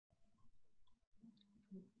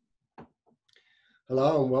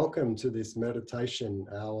Hello and welcome to this meditation,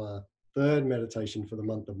 our third meditation for the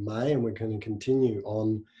month of May, and we're going to continue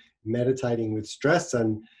on meditating with stress.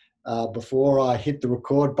 And before I hit the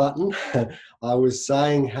record button, I was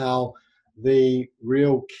saying how the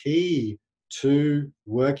real key to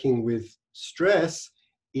working with stress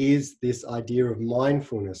is this idea of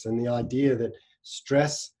mindfulness, and the idea that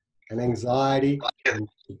stress and anxiety and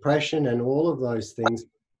depression and all of those things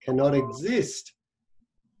cannot exist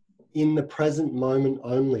in the present moment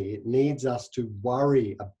only. It needs us to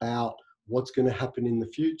worry about what's going to happen in the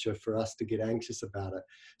future for us to get anxious about it.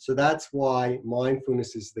 So that's why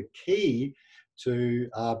mindfulness is the key to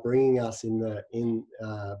bringing us into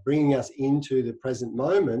the present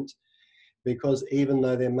moment. Because even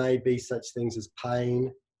though there may be such things as pain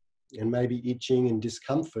and maybe itching and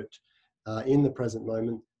discomfort in the present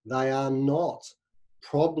moment, they are not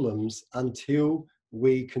problems until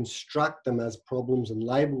we construct them as problems and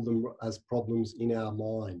label them as problems in our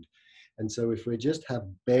mind. And so if we just have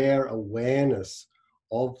bare awareness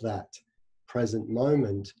of that present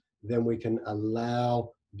moment, then we can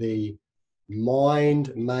allow the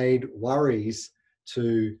mind-made worries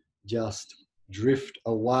to just drift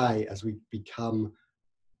away as we become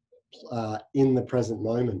in the present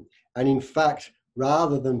moment. And in fact,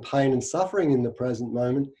 rather than pain and suffering in the present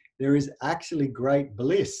moment, there is actually great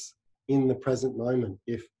bliss in the present moment.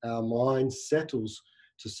 If our mind settles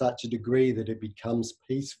to such a degree that it becomes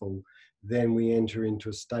peaceful, then we enter into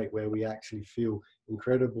a state where we actually feel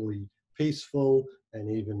incredibly peaceful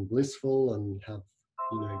and even blissful and have,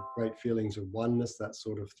 great feelings of oneness, that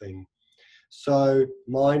sort of thing. So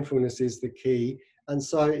mindfulness is the key. And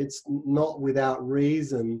so it's not without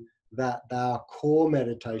reason that our core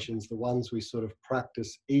meditations, the ones we sort of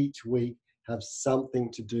practice each week, have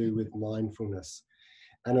something to do with mindfulness.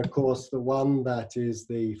 And of course, the one that is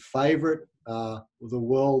the favorite the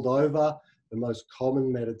world over, the most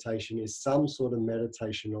common meditation, is some sort of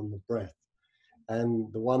meditation on the breath.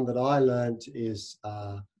 And the one that I learned is,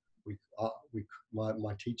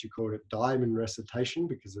 my teacher called it diamond recitation,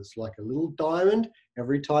 because it's like a little diamond.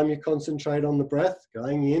 Every time you concentrate on the breath,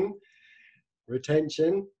 going in,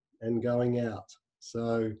 retention, and going out.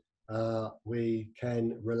 So we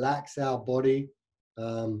can relax our body.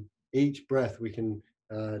 Each breath we can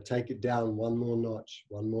take it down one more notch,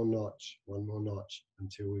 one more notch, one more notch,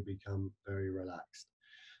 until we become very relaxed.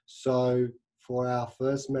 So for our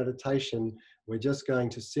first meditation, we're just going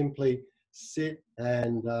to simply sit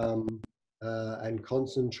and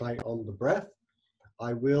concentrate on the breath.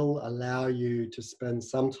 I will allow you to spend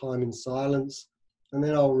some time in silence, and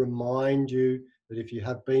then I'll remind you that if you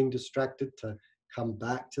have been distracted, to come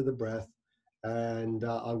back to the breath. And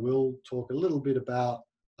I will talk a little bit about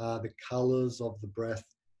the colors of the breath,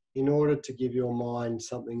 in order to give your mind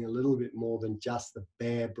something a little bit more than just the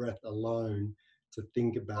bare breath alone to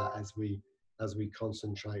think about as we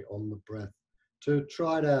concentrate on the breath, to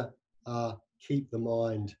try to keep the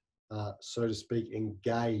mind, so to speak,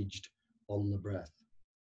 engaged on the breath.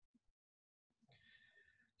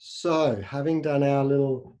 So having done our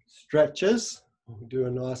little stretches, we'll do a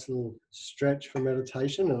nice little stretch for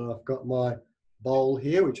meditation, and I've got my bowl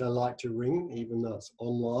here, which I like to ring, even though it's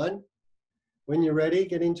online. When you're ready,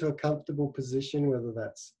 get into a comfortable position, whether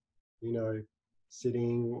that's,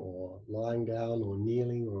 sitting or lying down or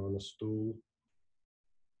kneeling or on a stool.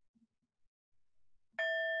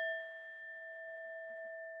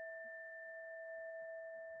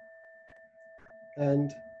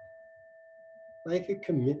 And make a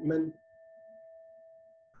commitment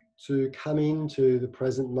to come into the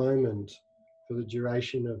present moment for the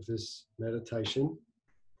duration of this meditation,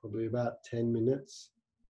 probably about 10 minutes.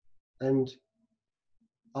 And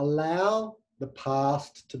allow the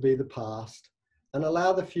past to be the past, and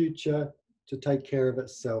allow the future to take care of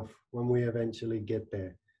itself when we eventually get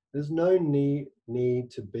there. There's no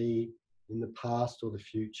need to be in the past or the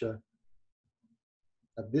future.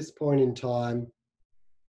 At this point in time,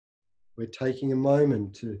 we're taking a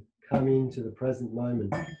moment to come into the present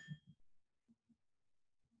moment.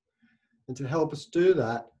 And to help us do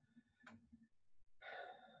that,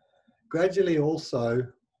 gradually also,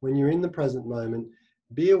 when you're in the present moment,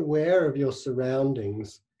 be aware of your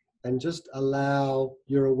surroundings and just allow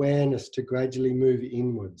your awareness to gradually move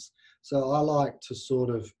inwards. So I like to sort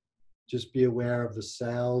of just be aware of the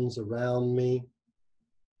sounds around me,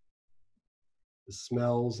 the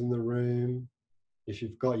smells in the room. If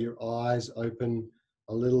you've got your eyes open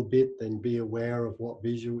a little bit, then be aware of what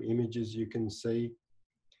visual images you can see.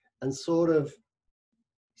 And sort of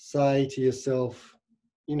say to yourself,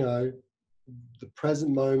 the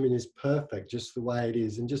present moment is perfect just the way it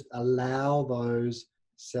is, and just allow those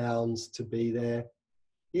sounds to be there.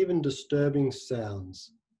 even disturbing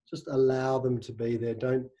sounds. Just allow them to be there.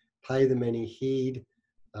 Don't pay them any heed.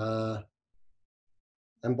 And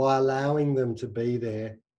by allowing them to be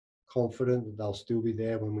there, confident that they'll still be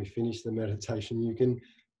there when we finish the meditation, you can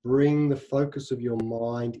bring the focus of your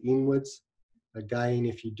mind inwards. Again,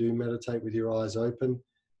 if you do meditate with your eyes open,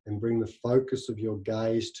 and bring the focus of your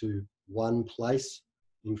gaze to one place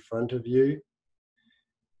in front of you.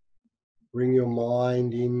 Bring your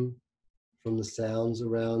mind in from the sounds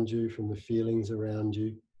around you, from the feelings around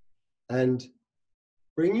you, and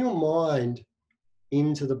bring your mind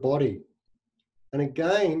into the body. And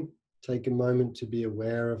again, take a moment to be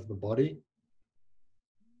aware of the body.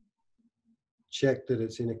 Check that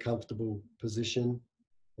it's in a comfortable position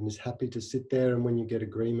and is happy to sit there. And when you get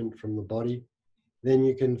agreement from the body, then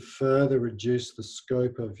you can further reduce the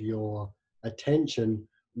scope of your attention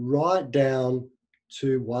right down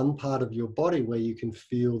to one part of your body where you can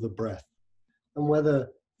feel the breath. And whether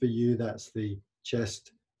for you that's the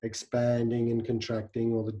chest expanding and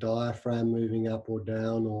contracting, or the diaphragm moving up or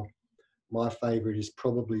down, or my favorite is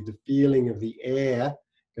probably the feeling of the air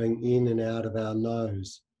going in and out of our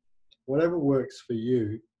nose. Whatever works for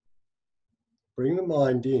you, bring the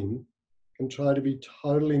mind in and try to be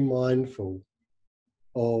totally mindful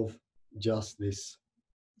of just this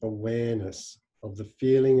awareness of the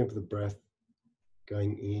feeling of the breath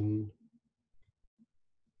going in,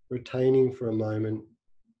 retaining for a moment,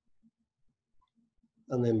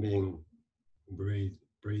 and then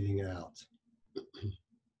breathing out.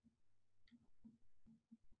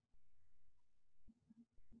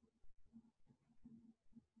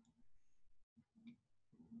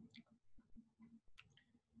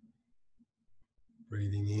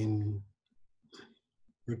 Breathing in,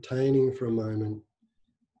 retaining for a moment,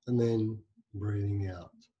 and then breathing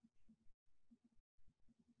out.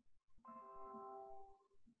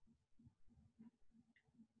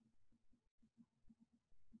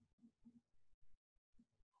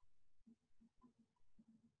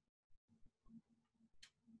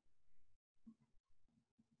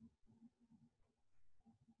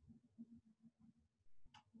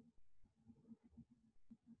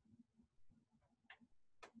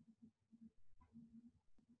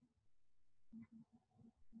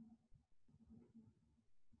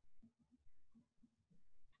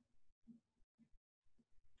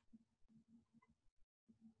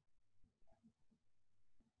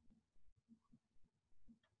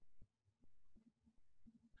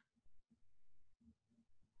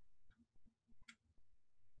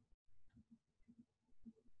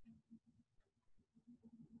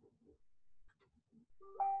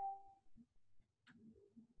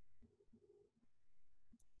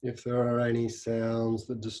 If there are any sounds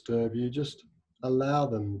that disturb you, just allow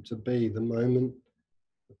them to be. The moment,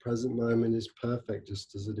 the present moment is perfect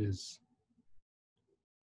just as it is.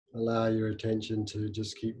 Allow your attention to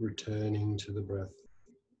just keep returning to the breath.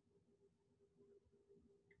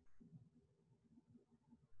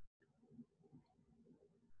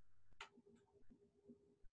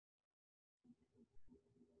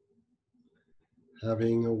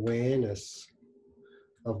 Having awareness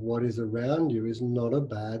of what is around you is not a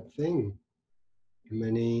bad thing.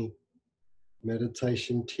 Many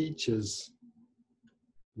meditation teachers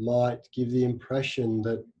might give the impression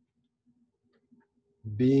that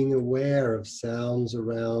being aware of sounds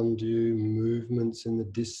around you, movements in the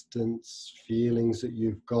distance, feelings that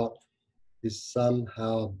you've got is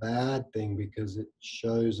somehow a bad thing because it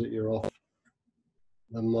shows that you're off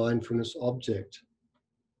the mindfulness object.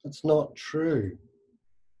 That's not true.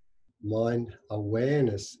 Mind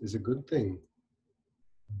awareness is a good thing.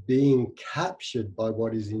 Being captured by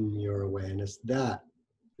what is in your awareness, that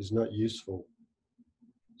is not useful.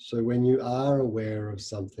 So when you are aware of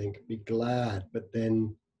something, be glad, but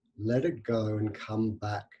then let it go and come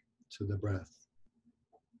back to the breath.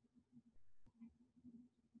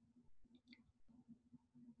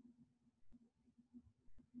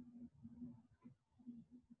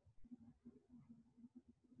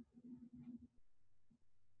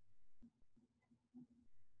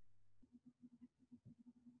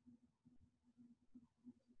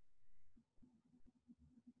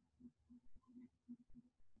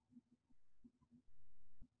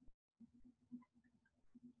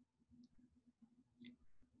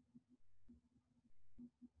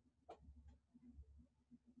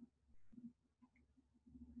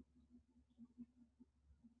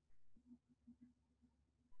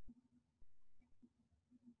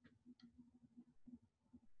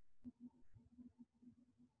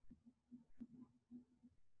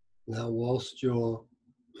 Now, whilst you're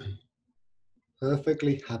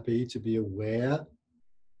perfectly happy to be aware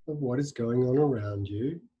of what is going on around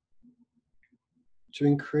you, to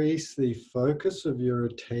increase the focus of your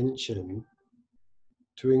attention,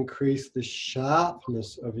 to increase the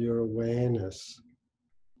sharpness of your awareness,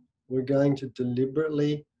 we're going to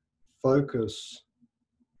deliberately focus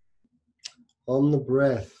on the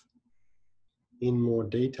breath in more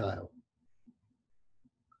detail.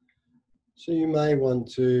 So you may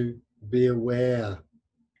want to be aware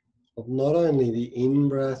of not only the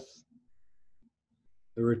in-breath,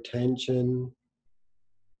 the retention,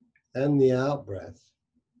 and the out-breath,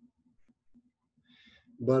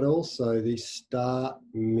 but also the start,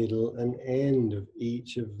 middle, and end of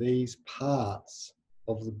each of these parts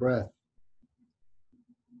of the breath.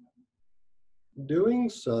 Doing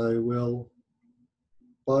so will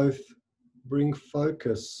both bring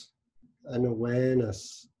focus and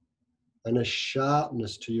awareness and a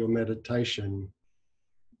sharpness to your meditation,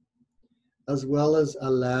 as well as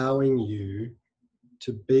allowing you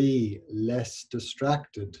to be less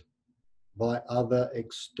distracted by other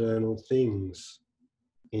external things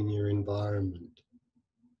in your environment.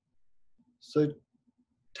 So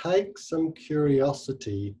take some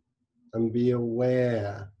curiosity and be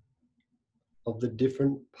aware of the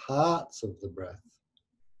different parts of the breath.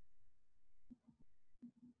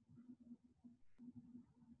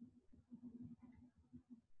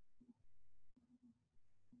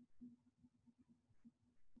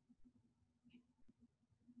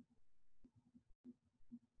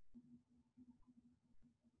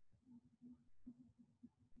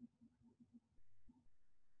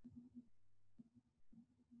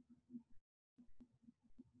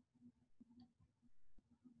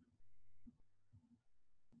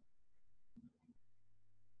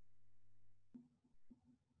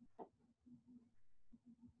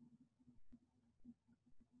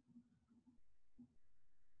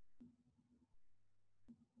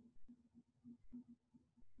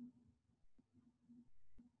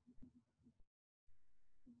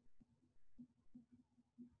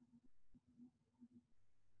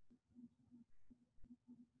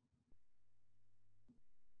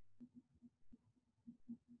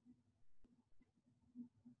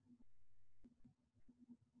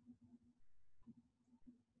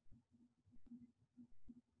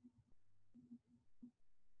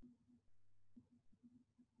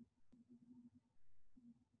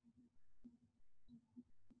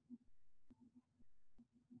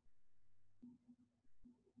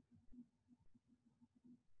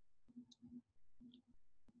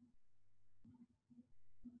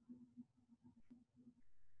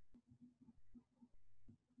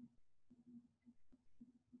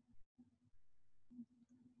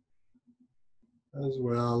 As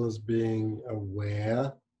well as being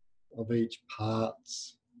aware of each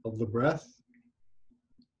parts of the breath,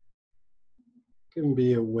 you can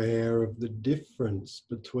be aware of the difference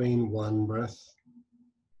between one breath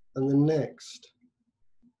and the next.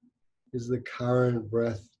 Is the current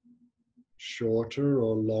breath shorter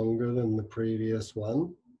or longer than the previous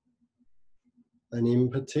one? And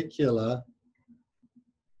in particular,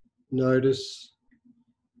 notice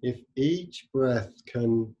if each breath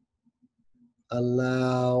can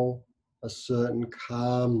allow a certain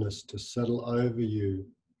calmness to settle over you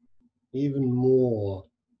even more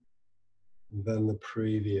than the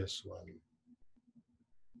previous one.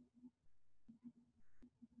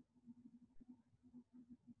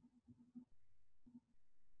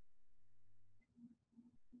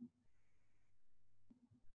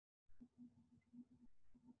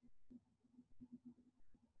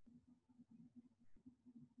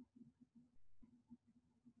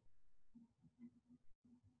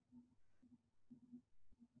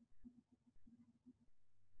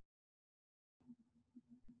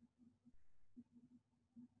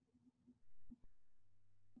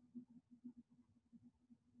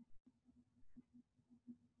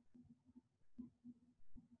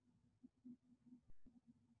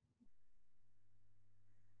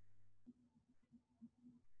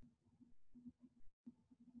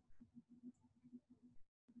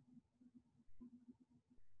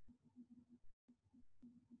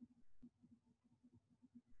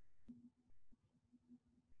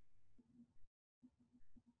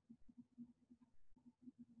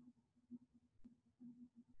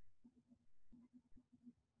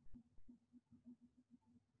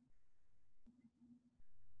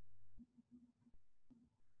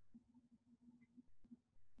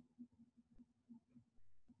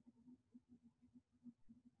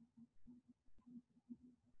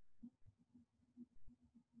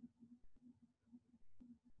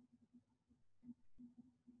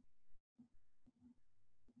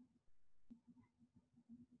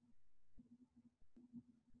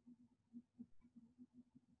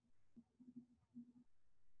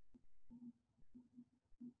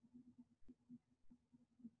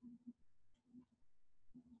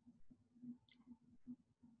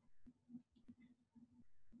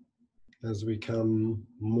 As we come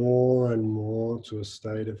more and more to a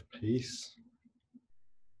state of peace,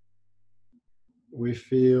 we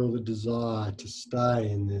feel the desire to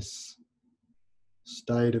stay in this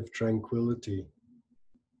state of tranquility.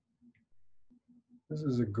 This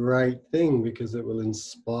is a great thing because it will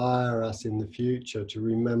inspire us in the future to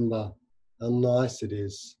remember how nice it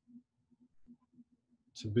is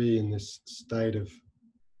to be in this state of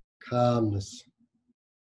calmness.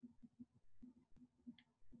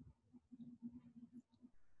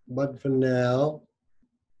 But for now,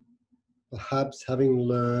 perhaps having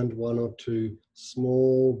learned one or two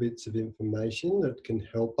small bits of information that can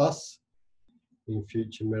help us in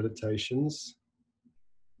future meditations,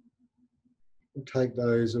 we'll take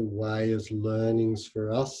those away as learnings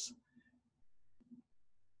for us,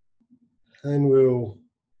 and we'll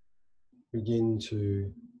begin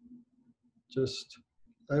to just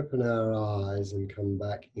open our eyes and come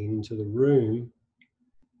back into the room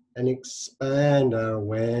and expand our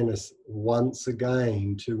awareness once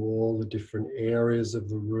again to all the different areas of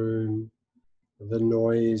the room, the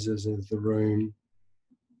noises of the room.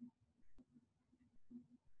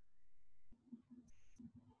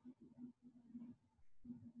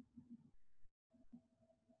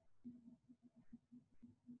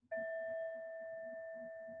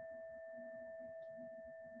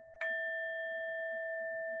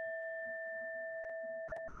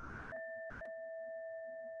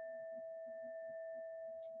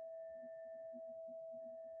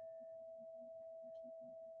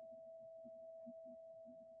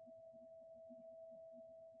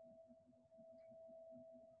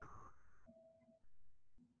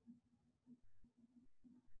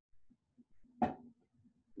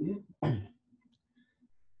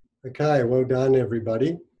 Okay, well done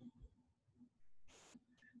everybody.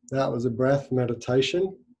 That was a breath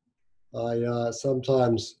meditation. I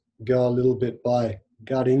sometimes go a little bit by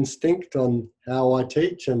gut instinct on how I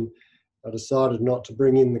teach, and I decided not to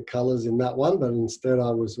bring in the colours in that one, but instead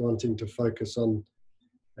I was wanting to focus on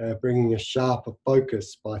bringing a sharper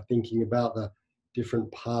focus by thinking about the different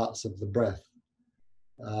parts of the breath.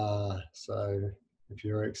 So if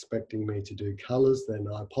you're expecting me to do colours, then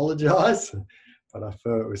I apologise, but I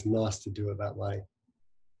thought it was nice to do it that way.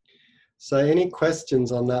 So any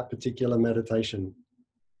questions on that particular meditation?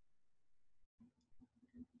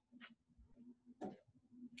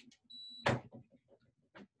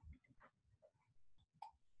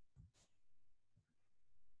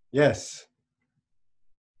 Yes.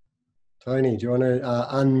 Tony, do you want to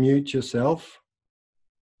unmute yourself?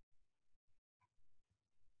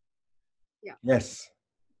 Yeah. Yes.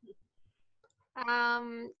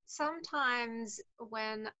 Sometimes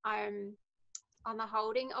when I'm on the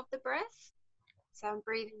holding of the breath, so I'm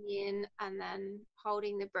breathing in and then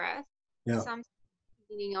holding the breath. Yeah. Some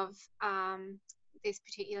beginning of this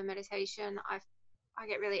particular meditation, I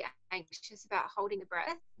get really anxious about holding the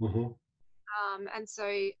breath, and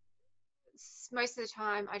so most of the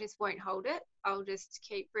time I just won't hold it. I'll just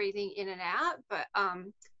keep breathing in and out. But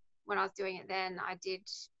when I was doing it then, I did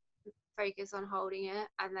focus on holding it,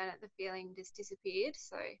 and then the feeling just disappeared.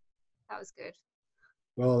 So that was good.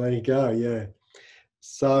 Well, there you go. Yeah.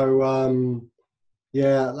 So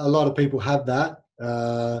yeah, a lot of people have that,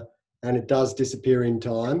 and it does disappear in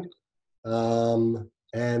time.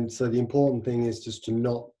 And so the important thing is just to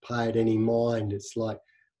not pay it any mind. It's like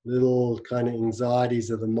little kind of anxieties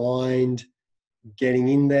of the mind getting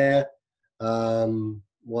in there.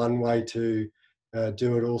 One way to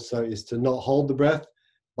do it also is to not hold the breath,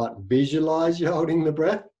 but visualize you're holding the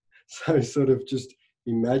breath. So sort of just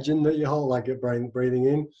imagine that you hold, like it breathing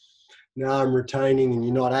in. Now I'm retaining, and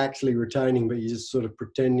you're not actually retaining, but you're just sort of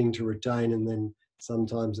pretending to retain, and then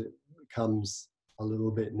sometimes it becomes a little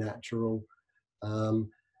bit natural.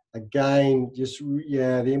 Again, just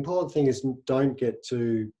the important thing is don't get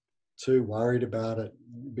too worried about it.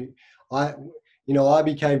 I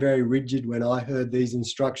became very rigid when I heard these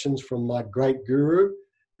instructions from my great guru,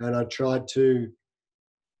 and I tried to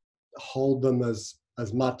hold them as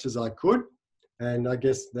much as I could. And I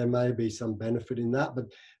guess there may be some benefit in that. But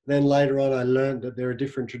then later on, I learned that there are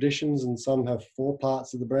different traditions, and some have 4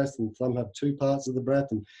 parts of the breath and some have 2 parts of the breath,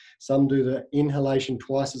 and some do the inhalation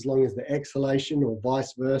twice as long as the exhalation, or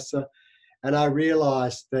vice versa. And I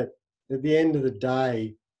realized that at the end of the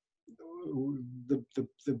day,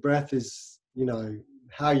 the breath is,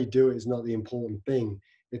 how you do it is not the important thing.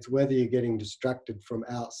 It's whether you're getting distracted from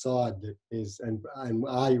outside that is, and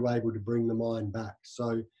are you able to bring the mind back?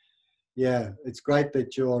 So yeah, it's great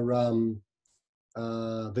that you're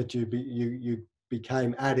that you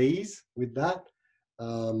became at ease with that.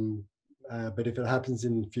 But if it happens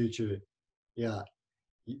in the future, yeah,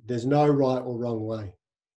 there's no right or wrong way.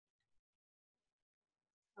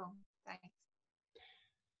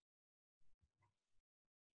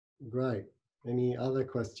 Great. Any other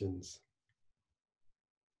questions?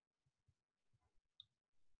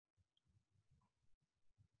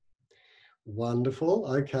 Wonderful.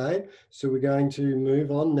 Okay, so we're going to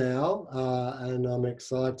move on now, and I'm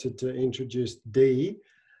excited to introduce Dee,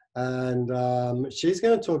 and she's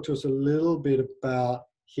going to talk to us a little bit about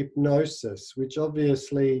hypnosis, which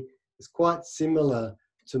obviously is quite similar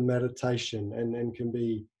to meditation and can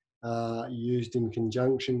be used in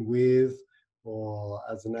conjunction with or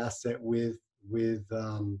as an asset with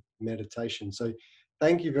meditation. So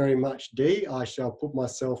thank you very much, Dee. I shall put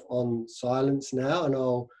myself on silence now, and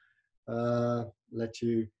I'll let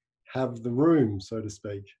you have the room, so to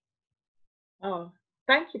speak. Oh,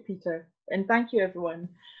 thank you, Peter, and thank you, everyone.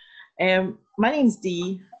 My name's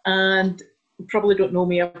Dee, and you probably don't know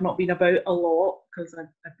me. I've not been about a lot because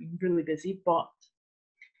I've been really busy, but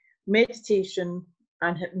meditation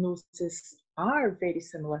and hypnosis are very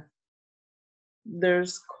similar.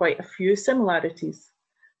 There's quite a few similarities,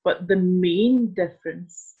 but the main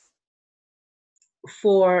difference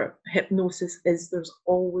for hypnosis is there's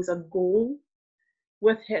always a goal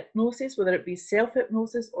with hypnosis, whether it be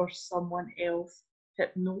self-hypnosis or someone else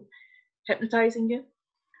hypnotizing you.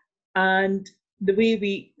 And the way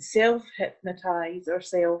we self-hypnotize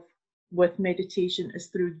ourselves with meditation is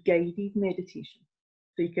through guided meditation.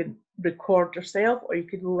 So you can record yourself or you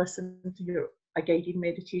can listen to a guided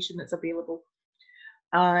meditation that's available.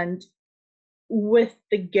 And with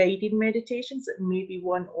the guided meditations, it may be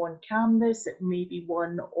one on canvas, it may be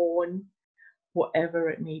one on whatever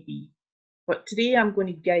it may be. But today I'm going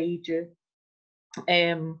to guide you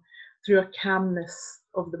through a calmness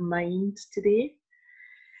of the mind today.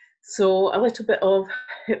 So a little bit of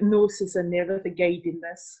hypnosis in there with the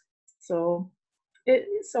guidedness. So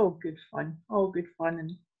it's all good fun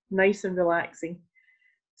and nice and relaxing.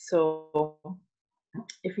 So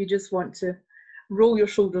if you just want to roll your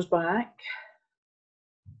shoulders back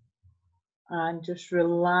and just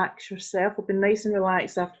relax yourself. It'll be nice and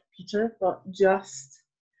relaxed after Peter, but just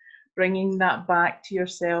bringing that back to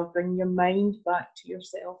yourself, bring your mind back to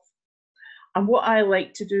yourself. And what I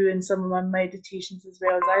like to do in some of my meditations as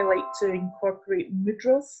well is I like to incorporate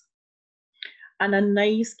mudras. And a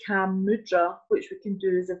nice calm mudra, which we can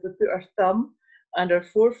do is if we put our thumb and our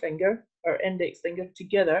forefinger, our index finger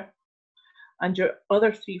together, and your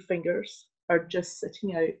other three fingers are just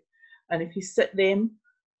sitting out. And if you sit them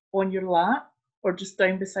on your lap or just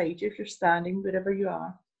down beside you, if you're standing, wherever you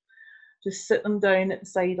are, just sit them down at the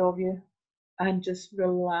side of you and just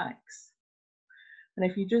relax. And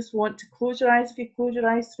if you just want to close your eyes, if you close your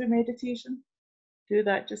eyes through meditation, do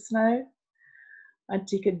that just now and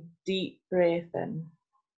take a deep breath in.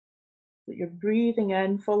 But you're breathing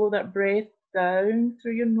in, follow that breath down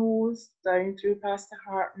through your nose, down through past the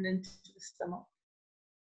heart and into the stomach.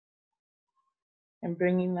 And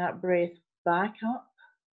bringing that breath back up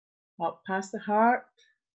past the heart,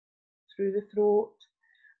 through the throat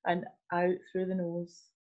and out through the nose.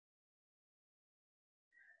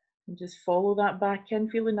 And just follow that back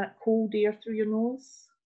in, feeling that cold air through your nose.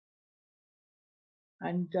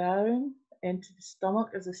 And down into the stomach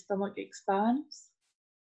as the stomach expands.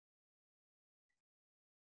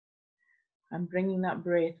 And bringing that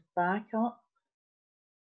breath back up.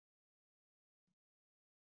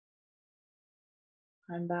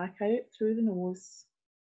 And back out through the nose.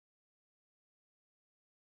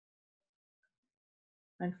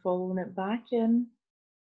 And following it back in.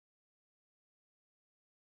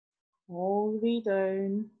 All the way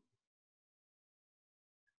down.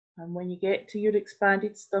 And when you get to your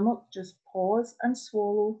expanded stomach, just pause and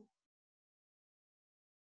swallow.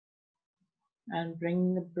 And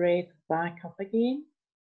bring the breath back up again.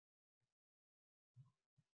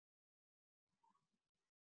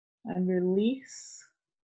 And release.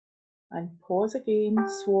 And pause again,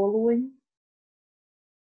 swallowing.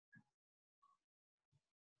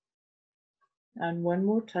 And one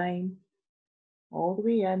more time, all the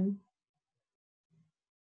way in.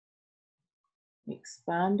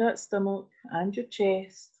 Expand that stomach and your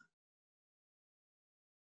chest.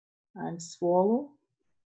 And swallow.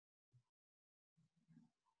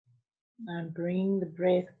 And bring the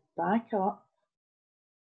breath back up.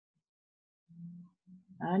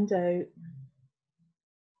 And out.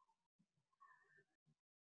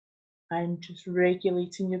 And just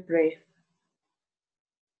regulating your breath.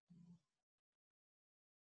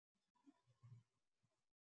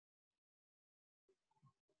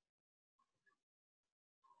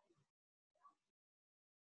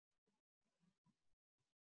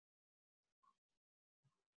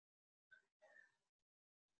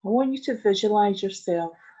 I want you to visualize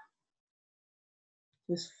yourself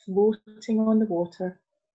just floating on the water.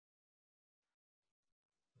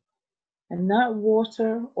 And that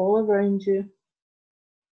water all around you,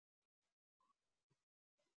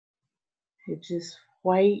 it's just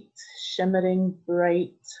white, shimmering,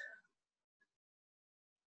 bright,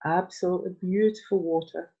 absolutely beautiful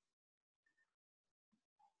water.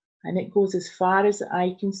 And it goes as far as the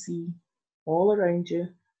eye can see, all around you.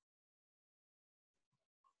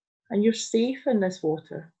 And you're safe in this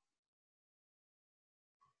water.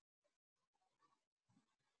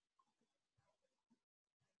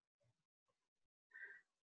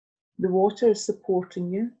 The water is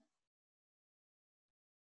supporting you.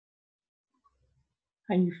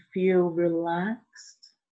 And you feel relaxed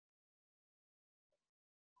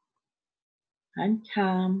and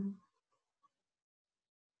calm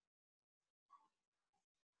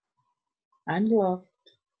and loved.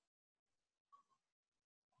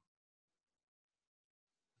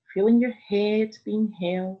 Feeling your head being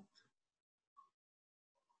held.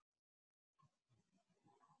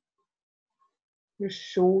 Your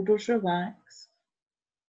shoulders relaxed.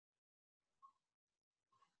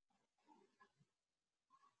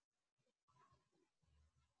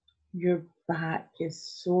 Your back is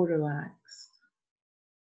so relaxed.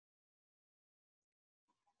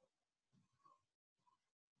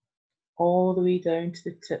 All the way down to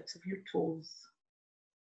the tips of your toes.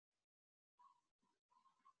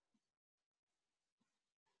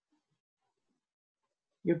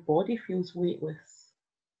 Your body feels weightless.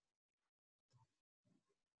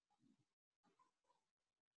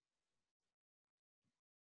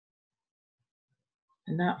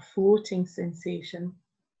 And that floating sensation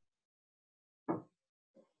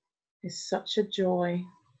is such a joy,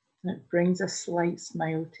 and it brings a slight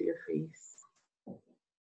smile to your face.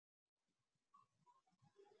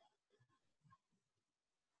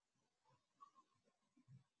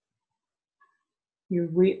 Your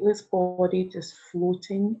weightless body just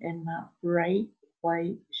floating in that bright,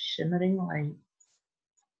 white, shimmering light.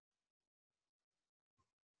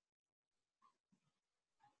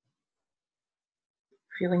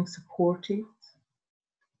 Feeling supported,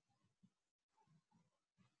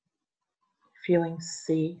 feeling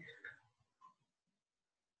safe.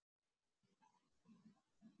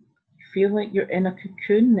 Feel like you're in a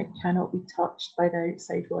cocoon that cannot be touched by the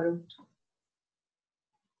outside world.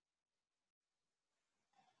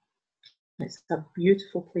 It's a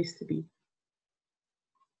beautiful place to be.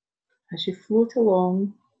 As you float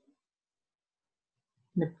along,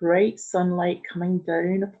 the bright sunlight coming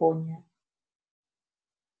down upon you,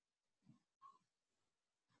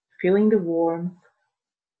 feeling the warmth,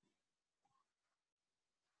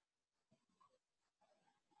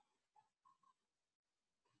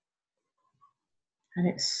 and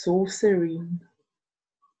it's so serene.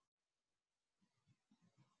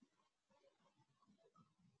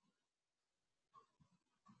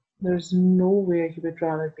 There's nowhere you would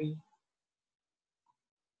rather be.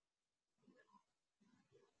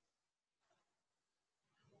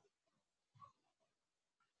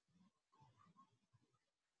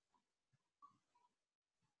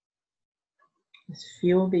 Just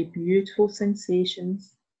feel the beautiful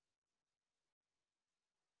sensations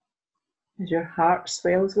as your heart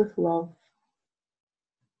swells with love.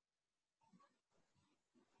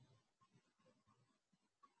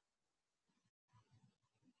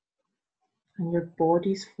 And your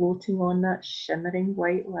body's floating on that shimmering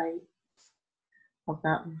white light of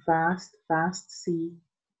that vast, vast sea.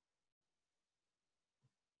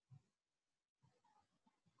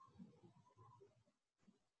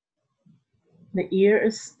 The air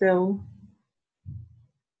is still.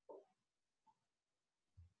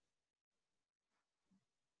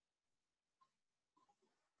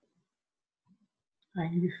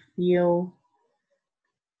 And you feel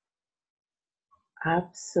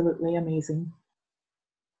absolutely amazing.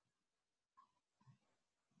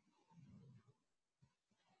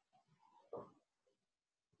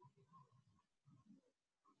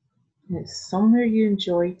 And it's somewhere you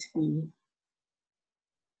enjoy to be.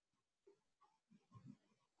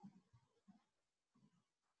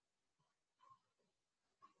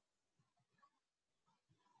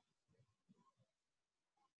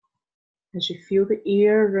 As you feel the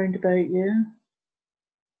air round about you,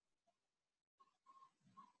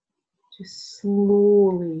 just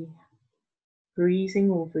slowly breezing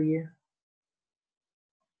over you,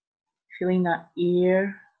 feeling that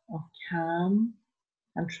air of calm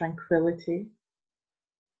and tranquility.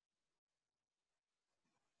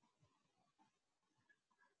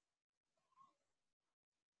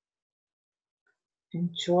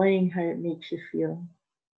 Enjoying how it makes you feel.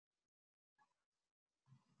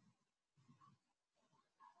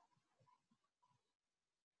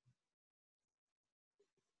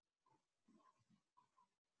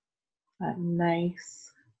 that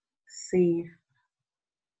nice, safe,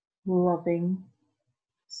 loving,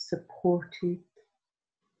 supported,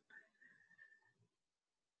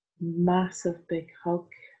 massive big hug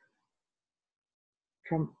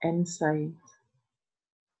from inside.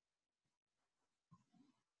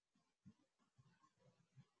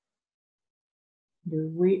 Your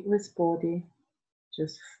weightless body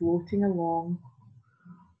just floating along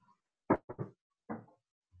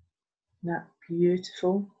that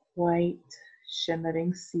beautiful white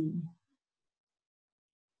shimmering sea.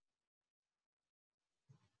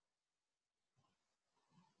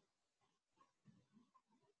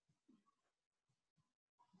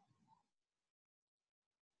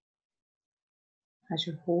 As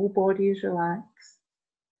your whole body is relaxed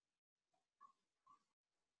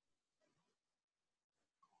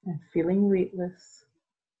and feeling weightless,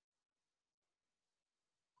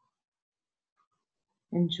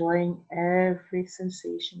 enjoying every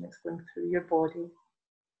sensation that's going through your body.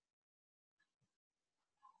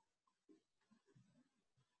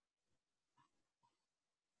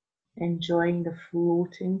 Enjoying the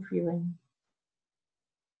floating feeling.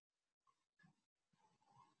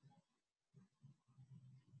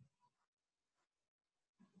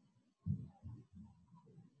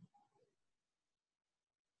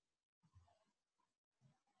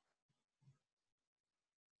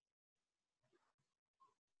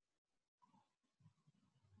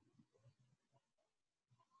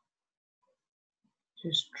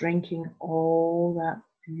 Just drinking all that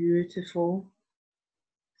beautiful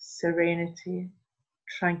serenity,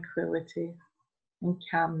 tranquility, and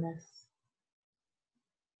calmness.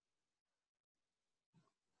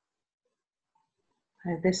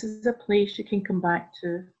 Now, this is a place you can come back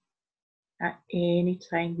to at any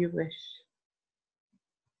time you wish.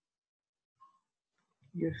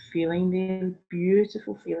 You're feeling the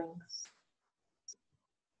beautiful feelings.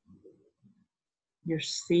 You're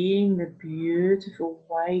seeing the beautiful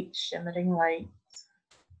white shimmering light.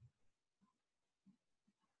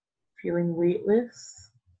 Feeling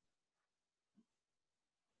weightless.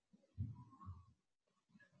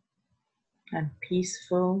 And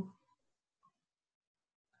peaceful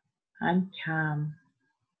and calm.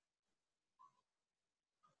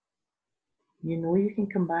 You know you can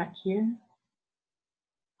come back here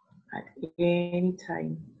at any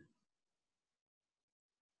time.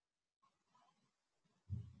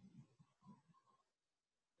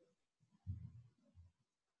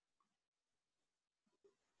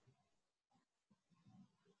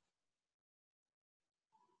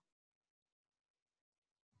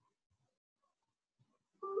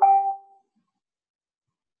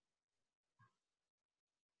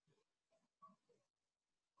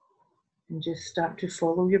 And just start to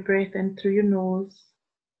follow your breath in through your nose,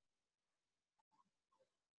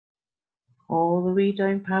 all the way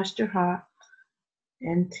down past your heart,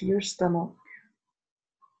 into your stomach,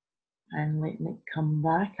 and letting it come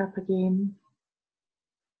back up again,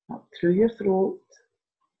 up through your throat,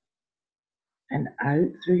 and out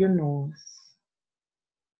through your nose.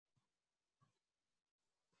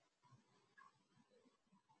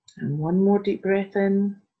 And one more deep breath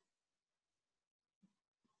in,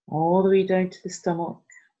 all the way down to the stomach.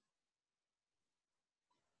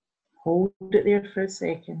 Hold it there for a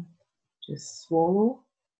second. Just swallow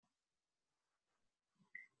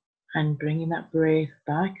and bringing that breath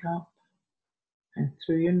back up and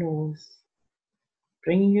through your nose.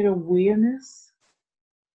 Bringing your awareness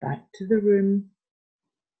back to the room,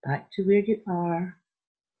 back to where you are.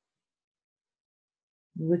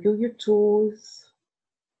 Wiggle your toes,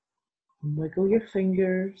 wiggle your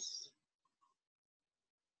fingers.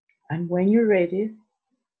 And when you're ready,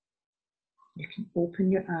 you can open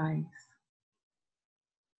your eyes.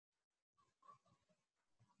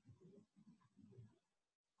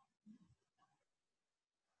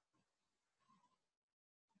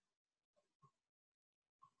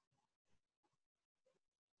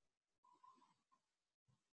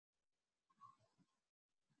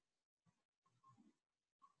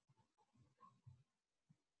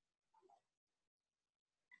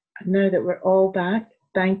 And now that we're all back,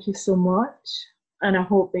 thank you so much. And I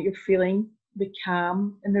hope that you're feeling the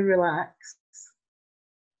calm and the relax.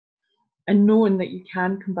 And knowing that you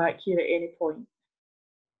can come back here at any point.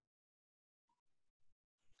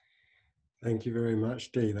 Thank you very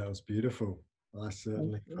much, Dee. That was beautiful. I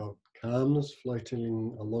certainly felt calmness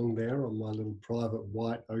floating along there on my little private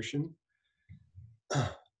white ocean.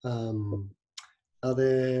 How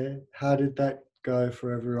did that go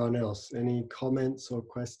for everyone else? Any comments or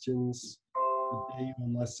questions for Dee or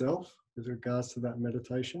myself with regards to that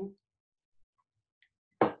meditation?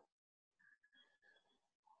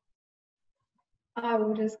 I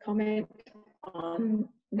will just comment on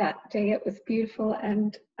that, Dee. It was beautiful,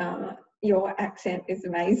 and your accent is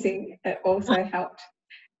amazing. It also helped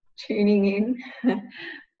tuning in.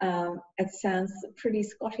 It sounds pretty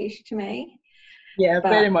Scottish to me. Yeah, but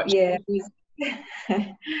very much. Yeah,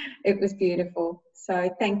 it was beautiful. So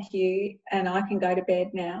thank you, and I can go to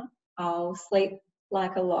bed now. I'll sleep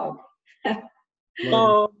like a log.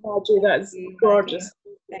 Oh, Margie, that's gorgeous.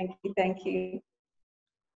 Thank you, thank you,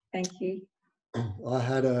 thank you. I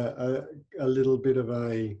had a little bit of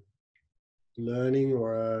a learning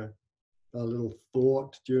or a little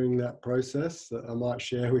thought during that process that I might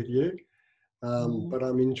share with you. But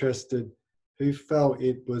I'm interested, who felt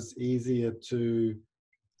it was easier to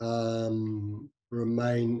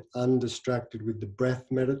remain undistracted with the breath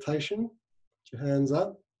meditation? Put your hands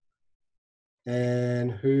up.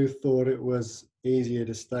 And who thought it was easier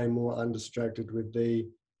to stay more undistracted with the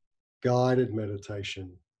guided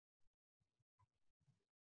meditation?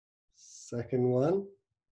 Second one.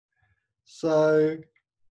 So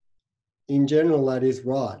in general, that is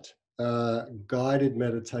right. Guided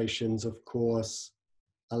meditations, of course,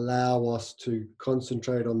 allow us to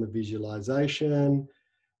concentrate on the visualization,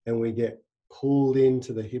 and we get pulled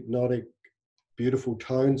into the hypnotic, beautiful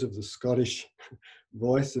tones of the Scottish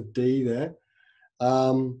voice of Dee there.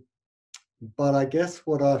 But I guess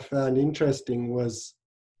what I found interesting was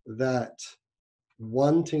that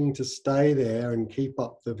wanting to stay there and keep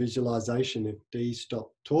up the visualization if Dee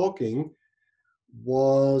stopped talking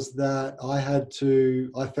was that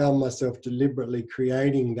I found myself deliberately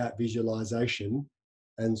creating that visualization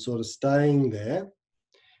and sort of staying there.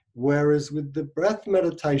 Whereas with the breath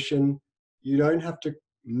meditation, you don't have to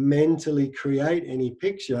mentally create any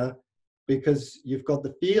picture because you've got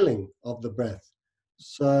the feeling of the breath.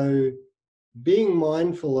 So being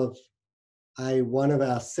mindful of one of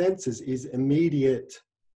our senses is immediate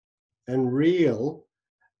and real.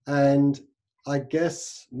 And I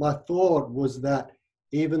guess my thought was that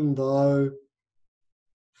even though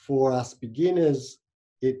for us beginners,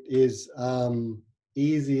 it is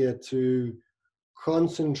easier to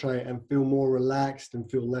concentrate and feel more relaxed and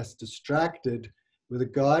feel less distracted with a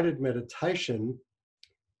guided meditation,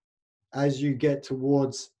 as you get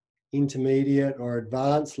towards intermediate or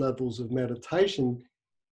advanced levels of meditation,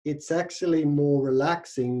 it's actually more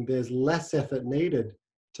relaxing. There's less effort needed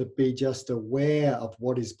to be just aware of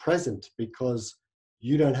what is present because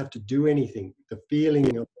you don't have to do anything. The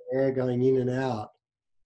feeling of the air going in and out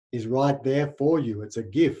is right there for you. It's a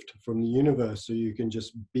gift from the universe, so you can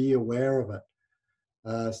just be aware of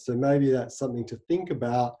it. So maybe that's something to think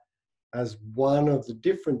about as one of the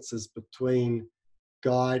differences between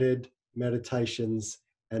guided meditations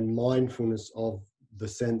and mindfulness of the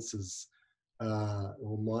senses,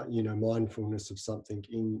 or mindfulness of something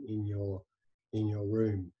in your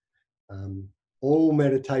room. All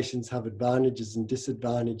meditations have advantages and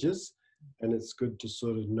disadvantages, and it's good to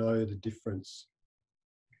sort of know the difference.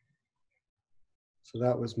 So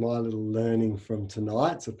that was my little learning from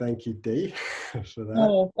tonight. So thank you, Dee, for that.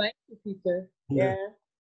 Oh, thank you, Peter. Yeah.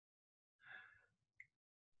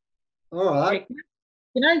 All right.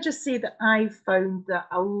 Can I just say that I found that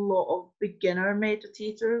a lot of beginner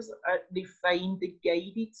meditators, they find the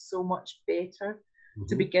guided so much better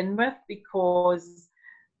to begin with because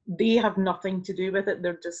they have nothing to do with it.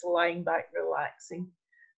 They're just lying back, relaxing.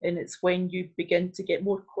 And it's when you begin to get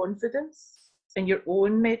more confidence in your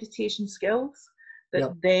own meditation skills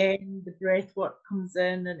that then the breath work comes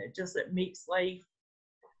in, and it makes life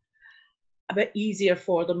a bit easier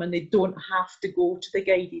for them, and they don't have to go to the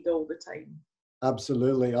guided all the time.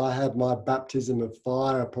 Absolutely. I had my baptism of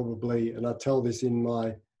fire probably, and I tell this in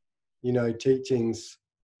my, teachings.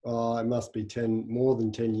 It must be more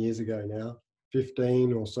than 10 years ago now,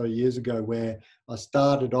 15 or so years ago, where I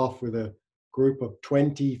started off with a group of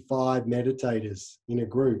 25 meditators in a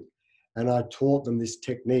group, and I taught them this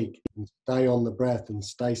technique: stay on the breath and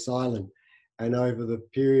stay silent. And over the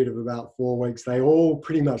period of about 4 weeks, they all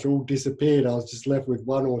pretty much all disappeared. I was just left with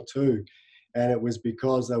one or two. And it was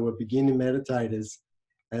because they were beginner meditators,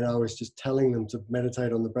 and I was just telling them to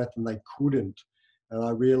meditate on the breath and they couldn't. And I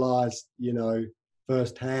realized,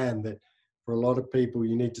 firsthand that for a lot of people,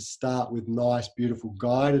 you need to start with nice, beautiful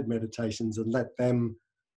guided meditations and let them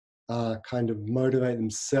kind of motivate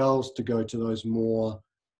themselves to go to those more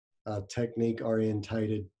technique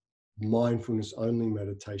orientated, mindfulness only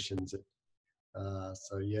meditations.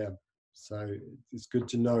 So it's good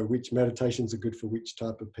to know which meditations are good for which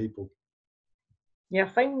type of people. Yeah, I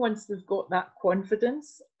find once they've got that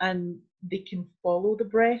confidence and they can follow the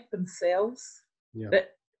breath themselves,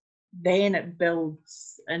 that then it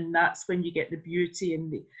builds, and that's when you get the beauty,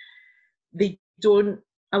 and they don't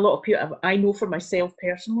a lot of people, I know for myself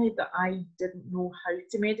personally that I didn't know how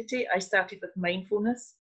to meditate. I started with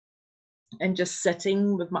mindfulness and just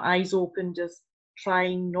sitting with my eyes open, just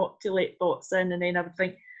trying not to let thoughts in. And then I would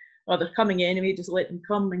think, oh, they're coming anyway, just let them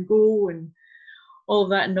come and go, and all of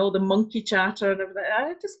that, and all the monkey chatter and everything.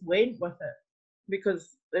 I just went with it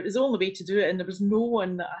because it was the only way to do it, and there was no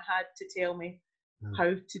one that I had to tell me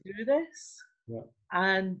how to do this. Yeah.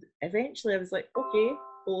 And eventually I was like, okay,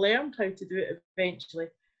 learned how to do it eventually.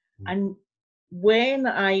 And when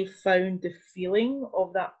I found the feeling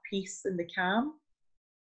of that peace and the calm,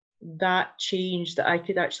 that changed, that I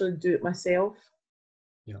could actually do it myself.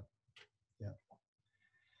 Yeah. Yeah.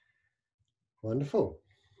 Wonderful.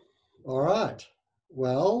 All right.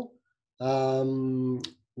 Well,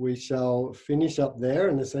 we shall finish up there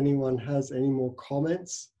unless anyone has any more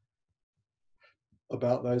comments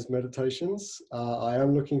about those meditations. I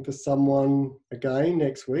am looking for someone again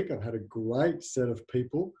next week. I've had a great set of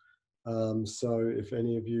people. So if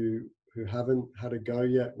any of you who haven't had a go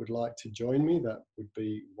yet would like to join me, that would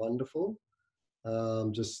be wonderful.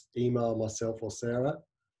 Just email myself or Sarah.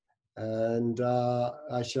 And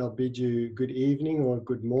I shall bid you good evening or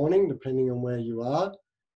good morning, depending on where you are.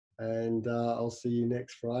 And I'll see you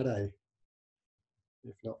next Friday.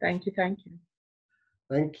 If not, Thank you. thank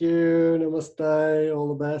you. Namaste. All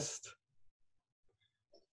the best.